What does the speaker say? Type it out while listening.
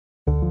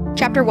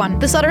Chapter 1.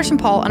 This letter is from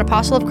Paul, an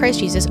apostle of Christ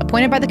Jesus,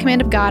 appointed by the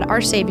command of God,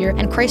 our Savior,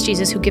 and Christ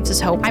Jesus, who gives us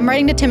hope. I'm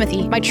writing to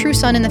Timothy, my true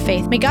son in the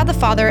faith. May God the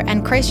Father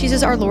and Christ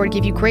Jesus our Lord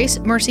give you grace,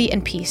 mercy,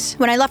 and peace.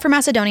 When I left for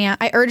Macedonia,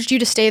 I urged you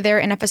to stay there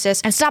in Ephesus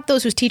and stop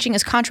those whose teaching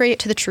is contrary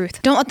to the truth.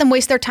 Don't let them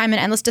waste their time in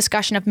endless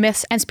discussion of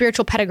myths and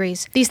spiritual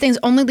pedigrees. These things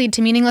only lead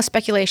to meaningless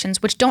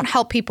speculations, which don't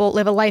help people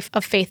live a life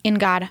of faith in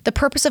God. The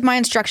purpose of my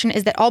instruction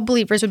is that all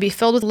believers would be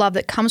filled with love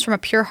that comes from a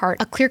pure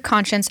heart, a clear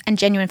conscience, and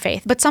genuine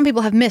faith. But some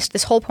people have missed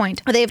this whole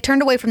point. They have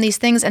turned away from these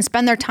things and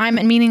spend their time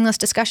in meaningless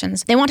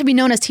discussions. They want to be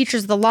known as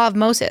teachers of the law of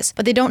Moses,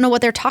 but they don't know what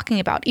they're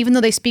talking about, even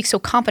though they speak so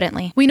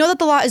confidently. We know that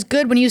the law is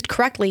good when used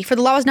correctly, for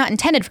the law is not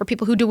intended for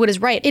people who do what is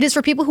right. It is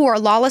for people who are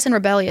lawless and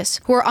rebellious,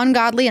 who are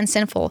ungodly and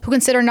sinful, who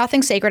consider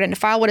nothing sacred and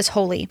defile what is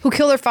holy, who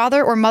kill their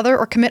father or mother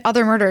or commit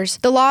other murders.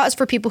 The law is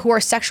for people who are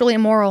sexually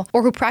immoral,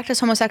 or who practice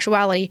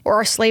homosexuality, or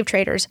are slave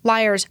traders,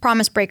 liars,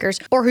 promise breakers,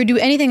 or who do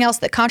anything else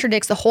that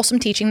contradicts the wholesome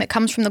teaching that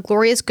comes from the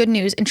glorious good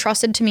news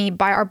entrusted to me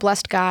by our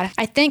blessed God.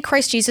 I thank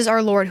Christ Jesus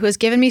our Lord, who has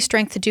given me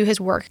strength to do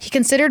his work. He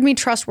considered me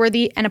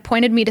trustworthy and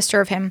appointed me to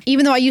serve him,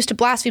 even though I used to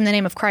blaspheme the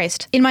name of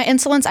Christ. In my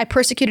insolence I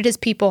persecuted his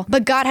people,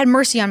 but God had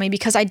mercy on me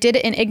because I did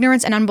it in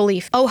ignorance and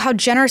unbelief. Oh, how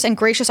generous and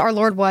gracious our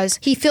Lord was.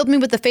 He filled me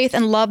with the faith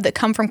and love that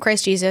come from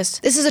Christ Jesus.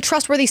 This is a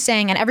trustworthy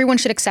saying, and everyone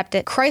should accept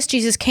it. Christ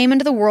Jesus came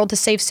into the world to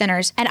save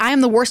sinners, and I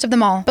am the worst of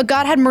them all. But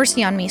God had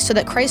mercy on me so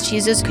that Christ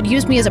Jesus could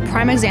use me as a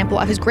prime example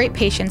of his great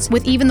patience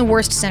with even the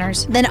worst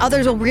sinners. Then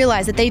others will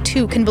realize that they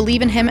too can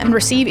believe in him and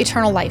receive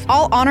eternal life.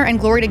 All honor and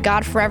glory to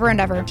God forever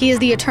and ever. He is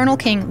the eternal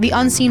King, the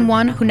unseen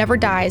one who never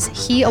dies.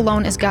 He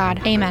alone is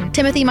God. Amen.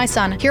 Timothy, my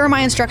son, here are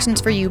my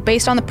instructions for you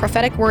based on the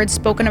prophetic words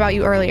spoken about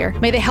you earlier.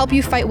 May they help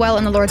you fight well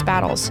in the Lord's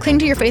battles. Cling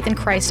to your faith in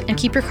Christ and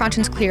keep your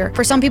conscience clear,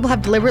 for some people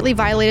have deliberately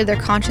violated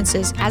their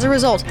consciences. As a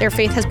result, their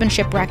faith has been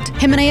shipwrecked.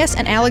 Hymenaeus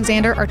and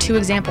Alexander are two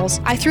examples.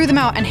 I threw them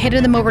out and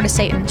handed them over to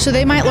Satan, so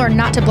they might learn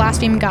not to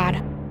blaspheme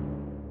God.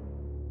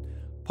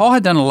 Paul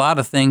had done a lot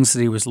of things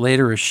that he was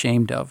later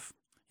ashamed of.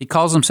 He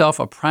calls himself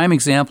a prime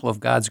example of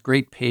God's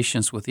great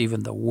patience with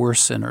even the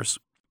worst sinners.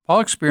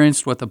 Paul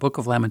experienced what the book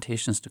of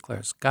Lamentations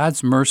declares.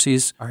 God's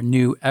mercies are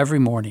new every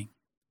morning.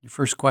 Your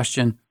first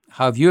question,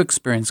 how have you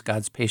experienced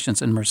God's patience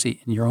and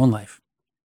mercy in your own life?